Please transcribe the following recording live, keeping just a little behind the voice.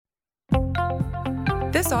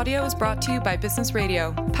This audio is brought to you by Business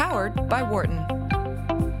Radio, powered by Wharton.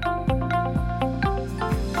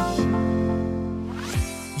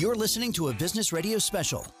 You're listening to a Business Radio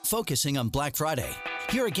special focusing on Black Friday.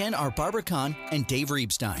 Here again are Barbara Kahn and Dave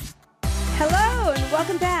Reebstein. Hello and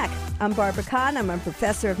welcome back. I'm Barbara Kahn. I'm a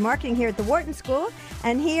professor of marketing here at the Wharton School.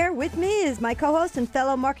 And here with me is my co-host and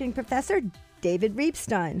fellow marketing professor, David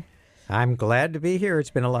Reebstein. I'm glad to be here. It's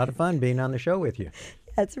been a lot of fun being on the show with you.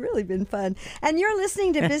 That's really been fun. And you're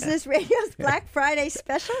listening to Business Radio's Black Friday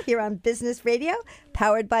special here on Business Radio,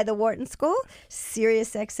 powered by the Wharton School,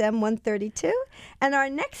 Sirius XM 132. And our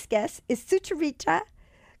next guest is Sucharita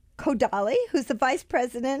Kodali, who's the Vice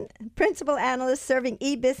President, Principal Analyst serving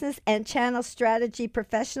e-business and channel strategy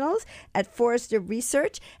professionals at Forrester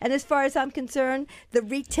Research. And as far as I'm concerned, the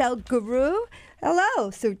retail guru. Hello,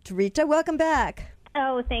 Sucharita. Welcome back.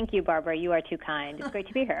 Oh, thank you, Barbara. You are too kind. It's great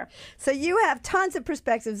to be here. So you have tons of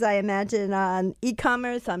perspectives, I imagine, on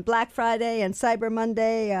e-commerce, on Black Friday and Cyber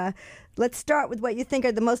Monday. Let's start with what you think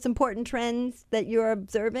are the most important trends that you're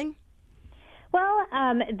observing. Well,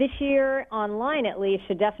 this year, online at least,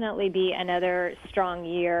 should definitely be another strong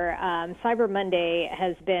year. Cyber Monday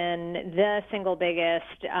has been the single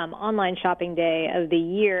biggest online shopping day of the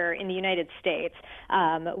year in the United States.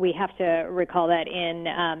 We have to recall that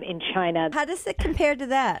in China. How does it compare to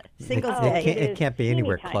that? Singles Day? It can't be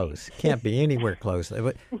anywhere close. Can't be anywhere close.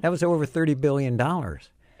 That was over $30 billion.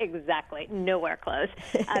 Exactly, nowhere close.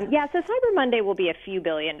 So Cyber Monday will be a few $1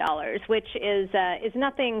 billion, which is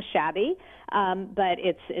nothing shabby, but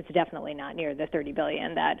it's definitely not near the $30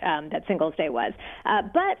 billion that Singles Day was.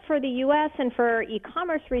 But for the U.S. and for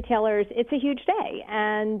e-commerce retailers, it's a huge day,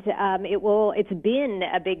 and it's been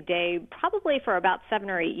a big day probably for about 7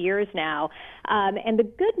 or 8 years now. And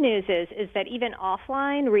the good news is that even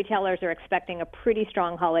offline, retailers are expecting a pretty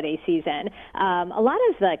strong holiday season. A lot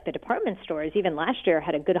of the department stores, even last year,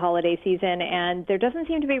 had a good holiday season, and there doesn't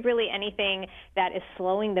seem to be really anything that is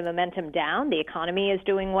slowing the momentum down. The economy is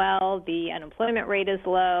doing well, the unemployment rate is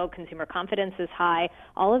low, consumer confidence is high.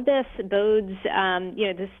 All of this bodes,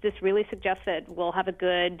 this really suggests that we'll have a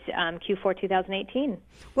good Q4 2018.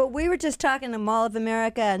 Well, we were just talking to Mall of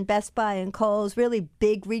America and Best Buy and Kohl's, really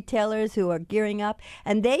big retailers who are gearing up,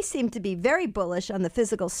 and they seem to be very bullish on the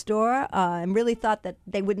physical store and really thought that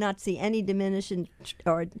they would not see any diminishing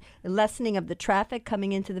or lessening of the traffic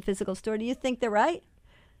coming into the physical store. Do you think they're right?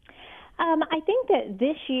 I think that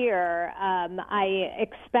this year, I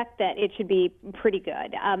expect that it should be pretty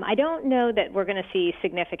good. I don't know that we're going to see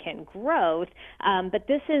significant growth, but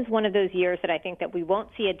this is one of those years that I think that we won't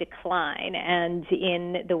see a decline. And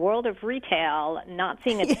in the world of retail, not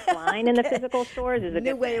seeing a decline in the physical stores is a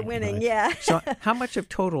new way of winning. Right. Yeah. So, how much of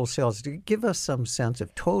total sales? Give us some sense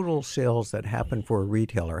of total sales that happen for a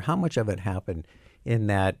retailer. How much of it happened in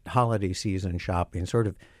that holiday season shopping, sort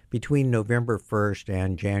of between November 1st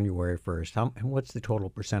and January 1st? What's the total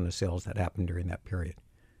percent of sales that happened during that period?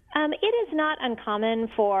 It is not uncommon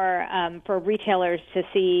for retailers to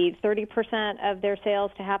see 30% of their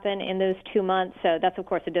sales to happen in those 2 months. So that's, of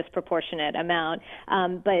course, a disproportionate amount.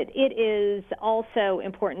 But it is also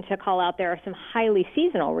important to call out there are some highly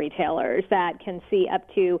seasonal retailers that can see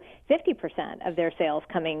up to 50% of their sales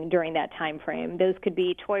coming during that time frame. Those could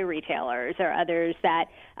be toy retailers or others that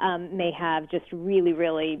may have just really,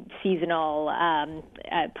 really seasonal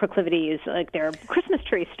proclivities, like their Christmas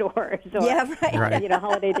tree stores or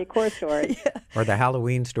holiday decor stores. Yeah. Or the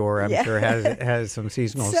Halloween store, I'm sure, has some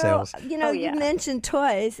seasonal sales. You mentioned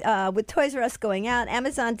toys. With Toys R Us going out,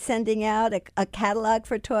 Amazon sending out a catalog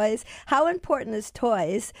for toys. How important is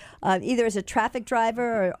toys, either as a traffic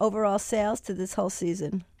driver or overall sales to this whole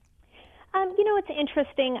season? It's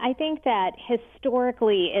interesting. I think that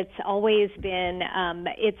historically it's always been,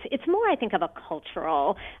 it's more, I think, of a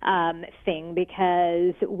cultural thing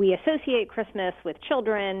because we associate Christmas with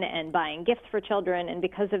children and buying gifts for children, and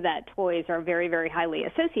because of that, toys are very, very highly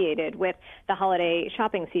associated with the holiday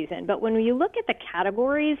shopping season. But when you look at the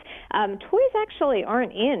categories, toys actually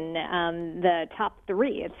aren't in the top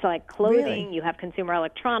 3. It's like clothing, really? You have consumer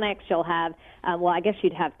electronics, you'll have, I guess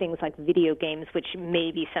you'd have things like video games, which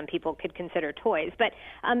maybe some people could consider toys, but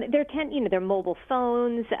they're mobile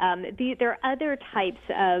phones. There are other types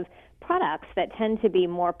of products that tend to be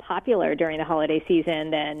more popular during the holiday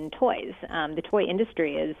season than toys. The toy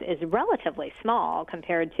industry is relatively small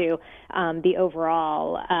compared to the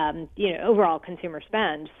overall consumer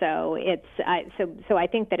spend. So I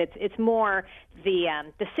think that it's more the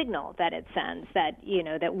signal that it sends that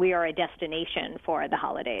that we are a destination for the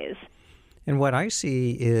holidays. And what I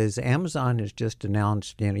see is Amazon has just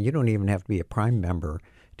announced, you don't even have to be a Prime member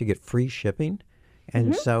to get free shipping.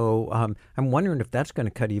 And so I'm wondering if that's going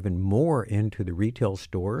to cut even more into the retail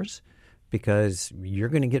stores, because you're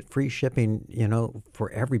going to get free shipping, for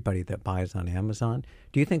everybody that buys on Amazon.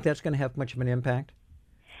 Do you think that's going to have much of an impact?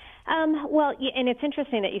 Well, and it's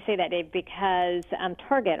interesting that you say that, Dave, because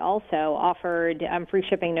Target also offered free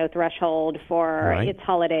shipping, no threshold for its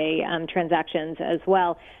holiday transactions as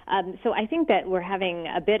well. So I think that we're having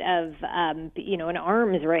a bit of, an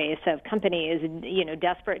arms race of companies,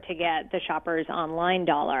 desperate to get the shopper's online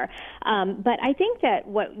dollar. But I think that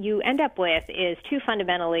what you end up with is two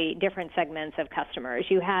fundamentally different segments of customers.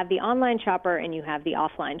 You have the online shopper and you have the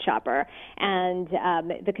offline shopper. And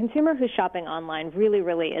the consumer who's shopping online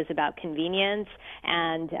really is about convenience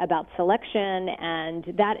and about selection, and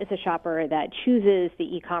that is a shopper that chooses the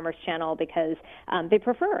e-commerce channel because they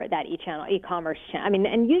prefer that e-commerce channel. I mean,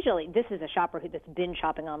 and usually this is a shopper that's been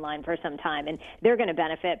shopping online for some time, and they're going to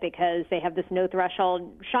benefit because they have this no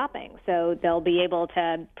threshold shopping, so they'll be able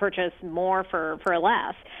to purchase more for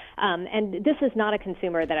less. And this is not a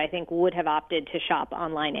consumer that I think would have opted to shop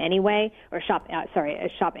online anyway, or shop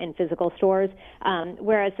in physical stores.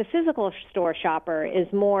 Whereas the physical store shopper is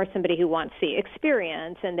more somebody who wants the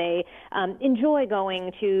experience, and they enjoy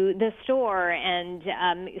going to the store and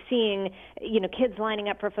seeing, kids lining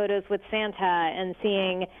up for photos with Santa, and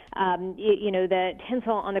seeing, the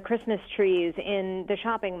tinsel on the Christmas trees in the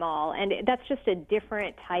shopping mall. And that's just a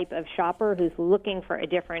different type of shopper who's looking for a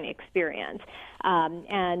different experience.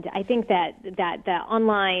 And I think that the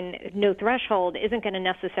online no threshold isn't going to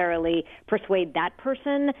necessarily persuade that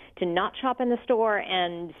person to not shop in the store.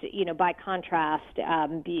 And, by contrast,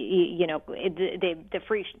 the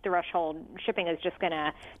free threshold shipping is just going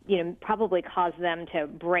to, probably cause them to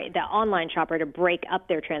break, the online shopper to break up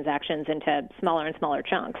their transactions into smaller and smaller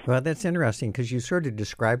chunks. Well, that's interesting because you sort of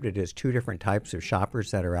described it as two different types of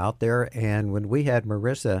shoppers that are out there. And when we had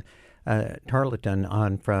Marissa Tarleton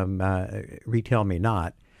on from Retail Me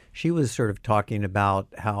Not, she was sort of talking about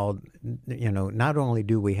how, not only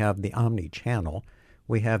do we have the omni-channel,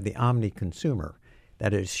 we have the omni-consumer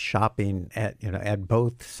that is shopping at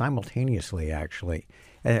both simultaneously, actually.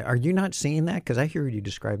 Are you not seeing that? Because I hear you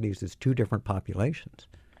describe these as two different populations.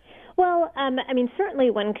 Well, certainly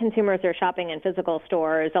when consumers are shopping in physical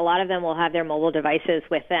stores, a lot of them will have their mobile devices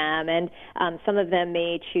with them, and some of them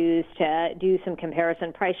may choose to do some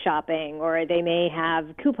comparison price shopping, or they may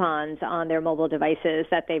have coupons on their mobile devices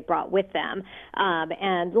that they've brought with them.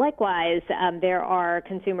 And likewise, there are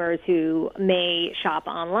consumers who may shop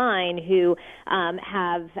online who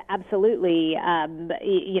have absolutely,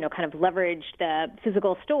 kind of leveraged the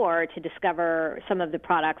physical store to discover some of the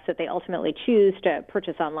products that they ultimately choose to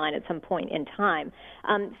purchase online at some point in time.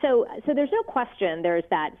 So there's no question there's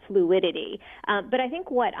that fluidity. But I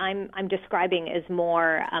think what I'm describing is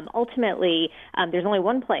more ultimately there's only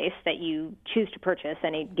one place that you choose to purchase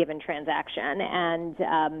any given transaction,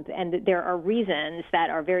 and there are reasons that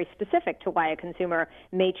are very specific to why a consumer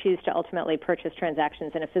may choose to ultimately purchase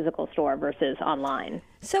transactions in a physical store versus online.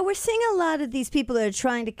 So we're seeing a lot of these people that are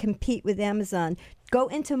trying to compete with Amazon go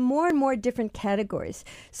into more and more different categories.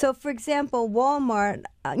 So, for example, Walmart,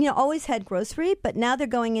 always had grocery, but now they're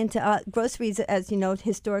going into groceries, as you know,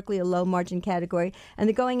 historically a low margin category, and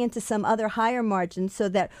they're going into some other higher margins so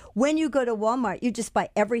that when you go to Walmart, you just buy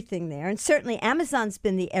everything there. And certainly Amazon's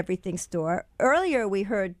been the everything store. Earlier, we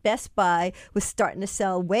heard Best Buy was starting to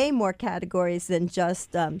sell way more categories than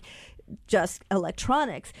just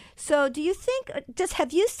electronics. So do you think,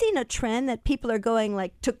 have you seen a trend that people are going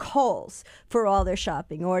like to Kohl's for all their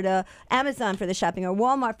shopping, or to Amazon for the shopping, or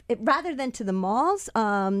Walmart, rather than to the malls?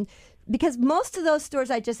 Because most of those stores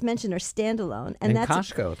I just mentioned are standalone. And that's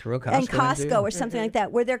Costco, through Costco. And Costco or something like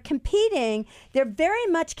that, where they're competing. They're very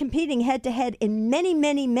much competing head-to-head in many,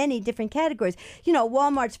 many, many different categories.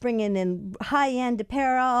 Walmart's bringing in high-end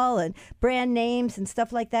apparel and brand names and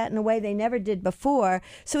stuff like that in a way they never did before.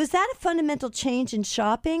 So is that a fundamental change in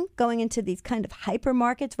shopping, going into these kind of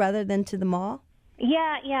hypermarkets rather than to the mall?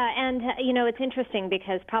 Yeah, and it's interesting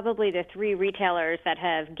because probably the three retailers that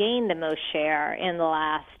have gained the most share in the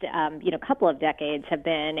last couple of decades have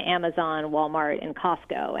been Amazon, Walmart, and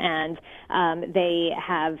Costco, and they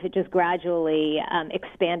have just gradually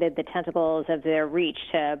expanded the tentacles of their reach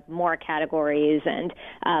to more categories and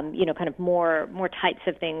kind of more types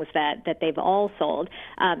of things that they've all sold.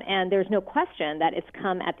 And there's no question that it's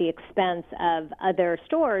come at the expense of other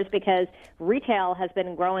stores because retail has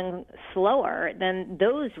been growing slower than then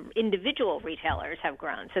those individual retailers have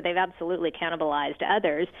grown. So they've absolutely cannibalized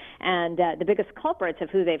others. And the biggest culprits of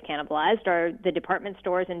who they've cannibalized are the department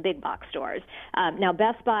stores and big box stores. Now,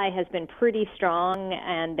 Best Buy has been pretty strong,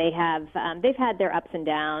 and they've had their ups and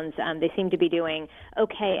downs. They seem to be doing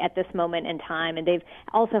okay at this moment in time, and they've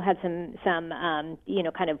also had some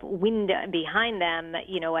kind of wind behind them,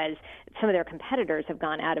 as some of their competitors have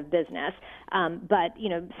gone out of business. But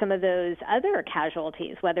some of those other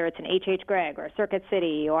casualties, whether it's an H.H. Gregg or Circuit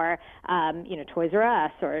City or Toys R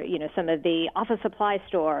Us or some of the office supply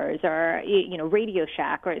stores or Radio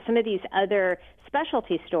Shack or some of these other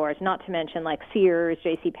specialty stores, not to mention like Sears,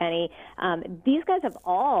 JCPenney, these guys have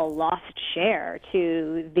all lost share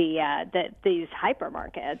to these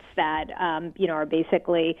hypermarkets that are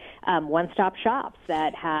basically one-stop shops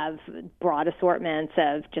that have broad assortments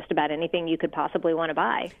of just about anything you could possibly want to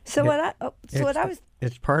buy.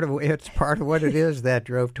 It's part of what it is that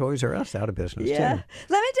drove Toys R Us out of business. Yeah. Too.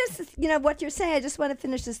 Let me just, what you're saying, I just want to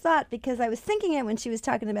finish this thought because I was thinking it when she was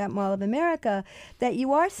talking about Mall of America, that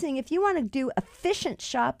you are seeing if you want to do efficient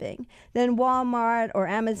shopping, then Walmart or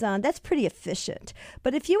Amazon, that's pretty efficient.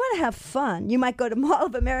 But if you want to have fun, you might go to Mall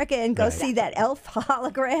of America and go see that elf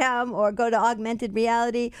hologram or go to augmented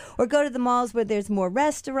reality or go to the malls where there's more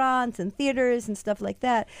restaurants and theaters and stuff like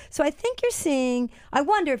that. So I think you're seeing, I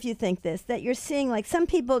wonder if you think this, that you're seeing like some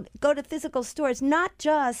people go to physical stores not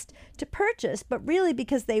just to purchase, but really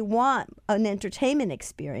because they want an entertainment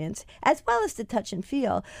experience as well as to touch and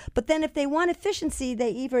feel. But then if they want efficiency, they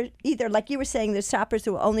either like you were saying, there's shoppers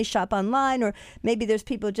who only shop online, or maybe there's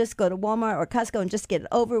people who just go to Walmart or Costco and just get it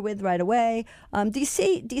over with right away. Do you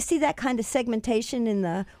see that kind of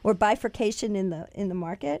segmentation or bifurcation in the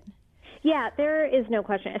market? Yeah, there is no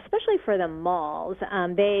question, especially for the malls.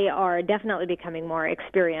 They are definitely becoming more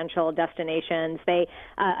experiential destinations. The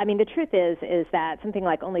truth is that something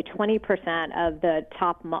like only 20% of the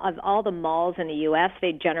of all the malls in the U.S.,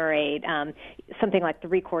 they generate something like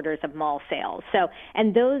 3/4 of mall sales. So,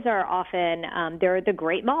 and those are often, they're the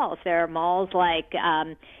great malls. There are malls like,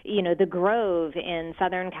 the Grove in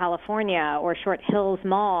Southern California or Short Hills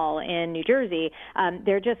Mall in New Jersey.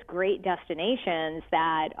 They're just great destinations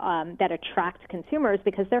that attract consumers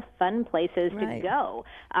because they're fun places to go.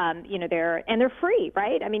 They're free,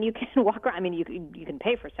 right? I mean, you can walk around. I mean, you can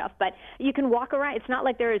pay for stuff, but you can walk around. It's not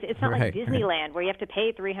like like Disneyland where you have to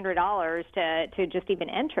pay $300 to just even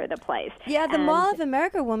enter the place. Yeah, the Mall of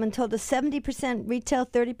America woman told us 70% retail,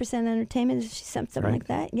 30% entertainment. She said something like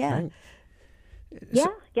that. Yeah. Right.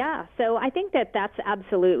 Yeah. So I think that's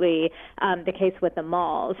absolutely the case with the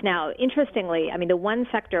malls. Now, interestingly, I mean, the one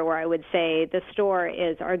sector where I would say the store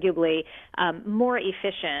is arguably more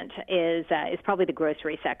efficient is probably the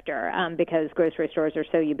grocery sector because grocery stores are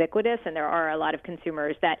so ubiquitous, and there are a lot of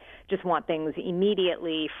consumers that just want things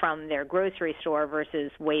immediately from their grocery store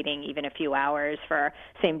versus waiting even a few hours for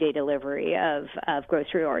same-day delivery of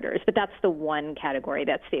grocery orders. But that's the one category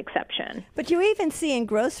that's the exception. But you even see in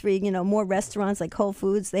grocery, more restaurants like Whole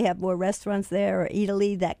Foods, they have more restaurants there, or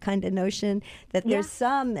Italy, that kind of notion that there's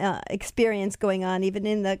some experience going on even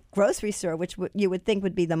in the grocery store, which you would think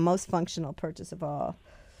would be the most functional purchase of all.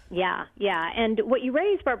 Yeah. And what you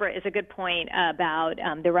raised, Barbara, is a good point about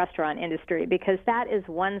the restaurant industry, because that is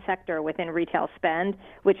one sector within retail spend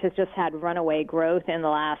which has just had runaway growth in the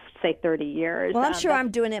last, say, 30 years. Well, I'm sure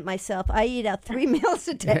I'm doing it myself. I eat out 3 meals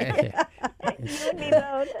a day. You and me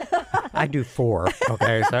both. I do 4.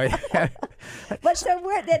 Okay, so but so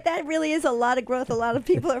that really is a lot of growth. A lot of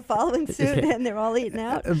people are following suit, and they're all eating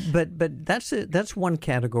out. But that's one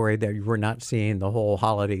category that we're not seeing the whole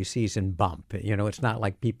holiday season bump. It's not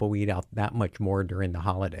like people eat out that much more during the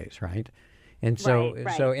holidays, right? And so,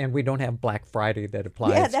 and we don't have Black Friday that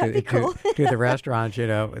applies to the restaurants.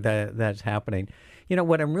 That's happening.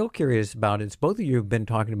 What I'm real curious about is both of you have been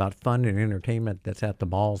talking about fun and entertainment that's at the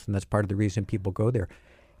malls, and that's part of the reason people go there.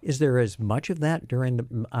 Is there as much of that during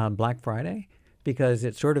the Black Friday? Because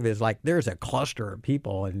it sort of is like there's a cluster of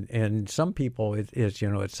people, and some people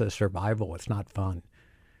it's a survival. It's not fun.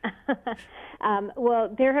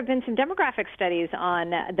 Well, there have been some demographic studies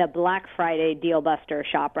on the Black Friday Deal Buster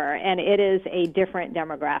shopper, and it is a different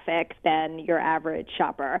demographic than your average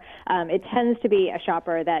shopper. It tends to be a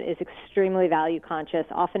shopper that is extremely value conscious,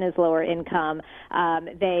 often is lower income.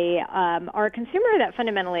 They are a consumer that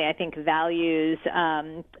fundamentally, I think, values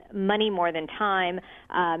money more than time,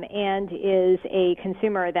 and is a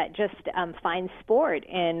consumer that just finds sport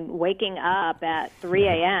in waking up at 3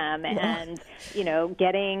 a.m. and,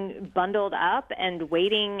 getting bundled up up and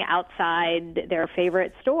waiting outside their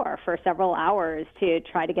favorite store for several hours to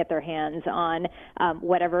try to get their hands on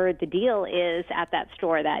whatever the deal is at that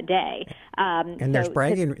store that day. And there's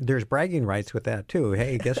bragging rights with that too.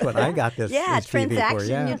 Hey, guess what? I got this. Yeah, this TV transaction for.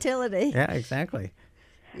 Yeah. utility. Yeah, exactly.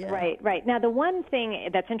 Yeah. Right. Now, the one thing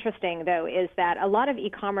that's interesting, though, is that a lot of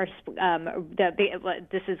e-commerce,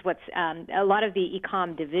 this is what's a lot of the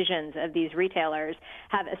e-com divisions of these retailers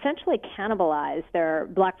have essentially cannibalized their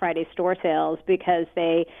Black Friday store sales because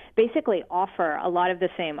they basically offer a lot of the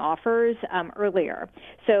same offers earlier.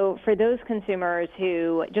 So for those consumers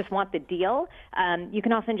who just want the deal, you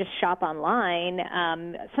can often just shop online,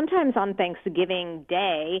 sometimes on Thanksgiving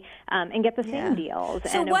Day, and get the same deals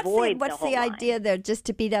and avoid what's the idea there, just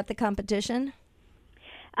to beat out the competition?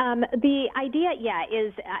 The idea,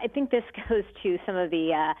 is I think this goes to some of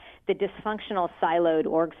the dysfunctional siloed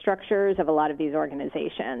org structures of a lot of these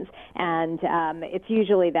organizations, and it's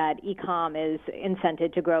usually that e-com is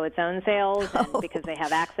incented to grow its own sales, and because they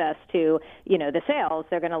have access to the sales,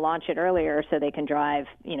 they're going to launch it earlier so they can drive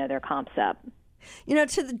their comps up.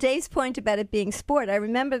 To the Dave's point about it being sport, I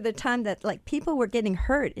remember the time that people were getting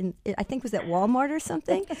hurt I think it was at Walmart or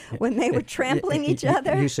something, when they were trampling each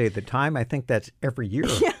other. You say the time, I think that's every year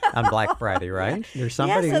on Black Friday, right? There's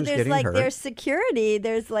somebody who's getting hurt. There's security,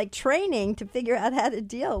 there's training to figure out how to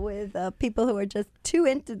deal with people who are just too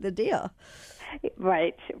into the deal.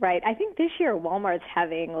 Right. I think this year Walmart's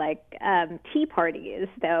having tea parties,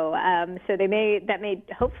 though. So that may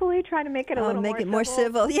hopefully try to make it a little more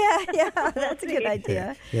civil. Yeah, that's a good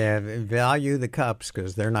idea. Yeah, value the cups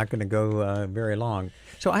because they're not going to go very long.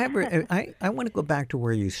 So I want to go back to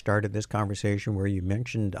where you started this conversation, where you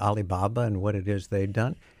mentioned Alibaba and what it is they've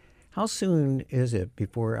done. How soon is it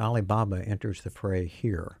before Alibaba enters the fray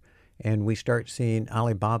here, and we start seeing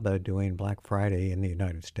Alibaba doing Black Friday in the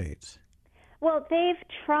United States? Well, they've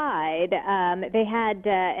tried. They had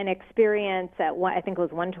an experience at I think it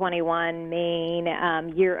was 121 Main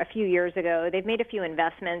a few years ago. They've made a few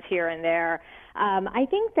investments here and there. I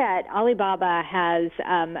think that Alibaba has.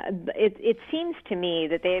 It seems to me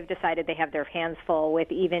that they've decided they have their hands full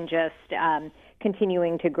with even just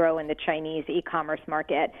continuing to grow in the Chinese e-commerce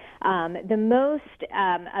market. The most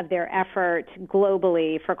of their effort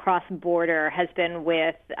globally for cross-border has been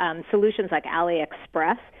with solutions like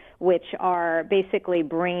AliExpress, which are basically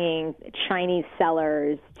bringing Chinese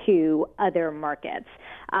sellers to other markets.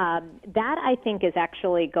 That, I think, is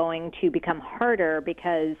actually going to become harder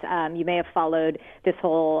because you may have followed this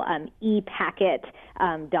whole e-packet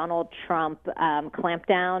Donald Trump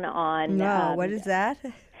clampdown on... No, what is that?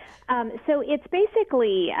 So it's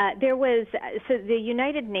basically the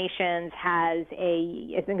United Nations has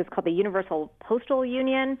I think it's called the Universal Postal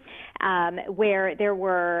Union, where there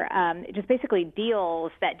were just basically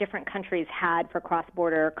deals that different countries had for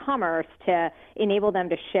cross-border commerce to enable them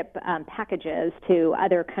to ship packages to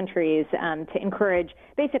other countries to encourage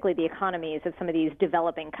basically the economies of some of these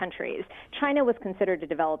developing countries. China was considered a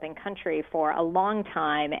developing country for a long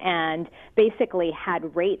time and basically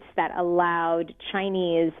had rates that allowed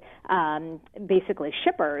Chinese basically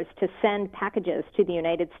shippers to send packages to the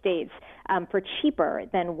United States for cheaper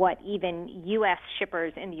than what even U.S.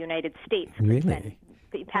 shippers in the United States could send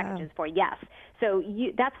packages for. Yes. So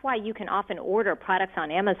that's why you can often order products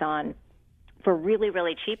on Amazon for really,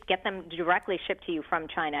 really cheap, get them directly shipped to you from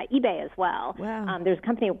China. eBay as well. Wow. There's a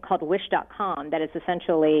company called Wish.com that has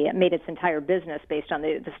essentially made its entire business based on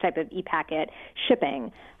this type of e-packet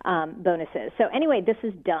shipping bonuses. So anyway, this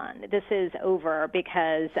is done. This is over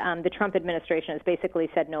because the Trump administration has basically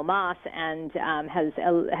said no mas and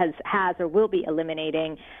has or will be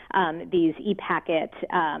eliminating these e-packet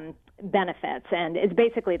benefits, and it's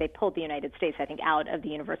basically they pulled the United States, I think, out of the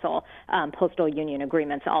Universal Postal Union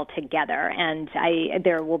agreements altogether, and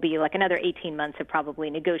there will be another 18 months of probably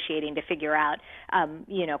negotiating to figure out,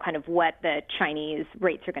 kind of what the Chinese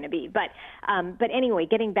rates are going to be. But anyway,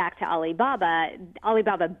 getting back to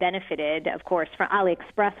Alibaba benefited, of course, from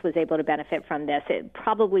AliExpress was able to benefit from this. It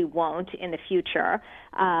probably won't in the future,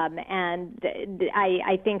 and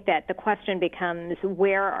I think that the question becomes,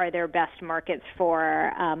 where are their best markets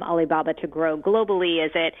for Alibaba to grow globally?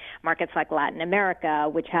 Is it markets like Latin America,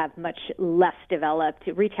 which have much less developed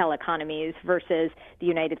retail economies, versus the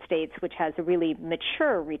United States, which has a really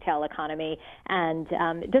mature retail economy and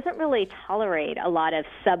doesn't really tolerate a lot of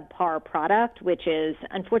subpar product, which is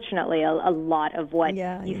unfortunately a lot of what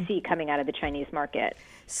you see coming out of the Chinese market.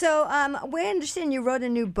 So we understand you wrote a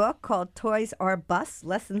new book called Toys R Bust,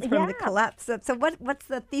 Lessons from the Collapse. So what's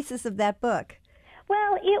the thesis of that book?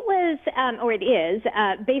 Well, it was, or it is,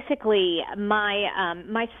 basically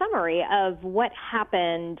my summary of what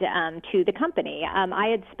happened to the company. I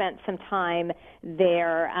had spent some time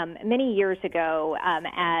there many years ago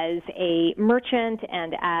as a merchant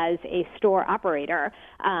and as a store operator.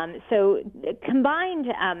 So combined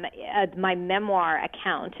my memoir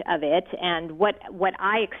account of it and what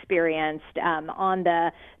I experienced on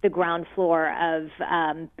the ground floor of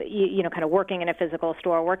kind of working in a physical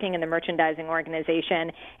store, working in the merchandising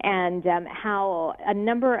organization, and how a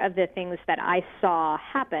number of the things that I saw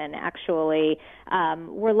happen actually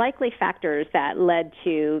were likely factors that led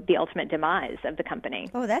to the ultimate demise of the company.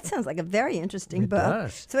 Oh, that sounds like a very interesting book.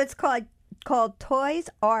 Does. So it's called Toys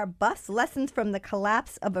R Bust, Lessons from the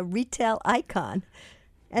Collapse of a Retail Icon.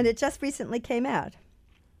 And it just recently came out.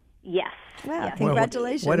 Yes. Wow, yes.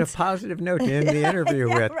 congratulations. What a positive note to end the interview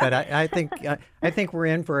with. Right. But I think we're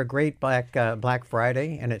in for a great Black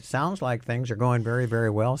Friday, and it sounds like things are going very, very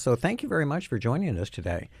well. So thank you very much for joining us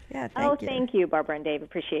today. Yeah, thank you. Thank you, Barbara and Dave.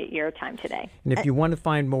 Appreciate your time today. And if you want to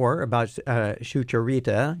find more about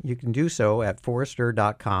Sucharita, you can do so at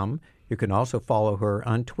Forrester.com. You can also follow her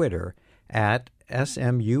on Twitter at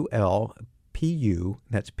SMULPU.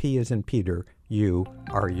 That's P as in Peter,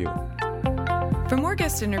 U-R-U. For more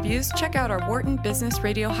guest interviews, check out our Wharton Business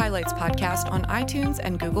Radio Highlights podcast on iTunes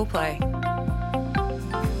and Google Play.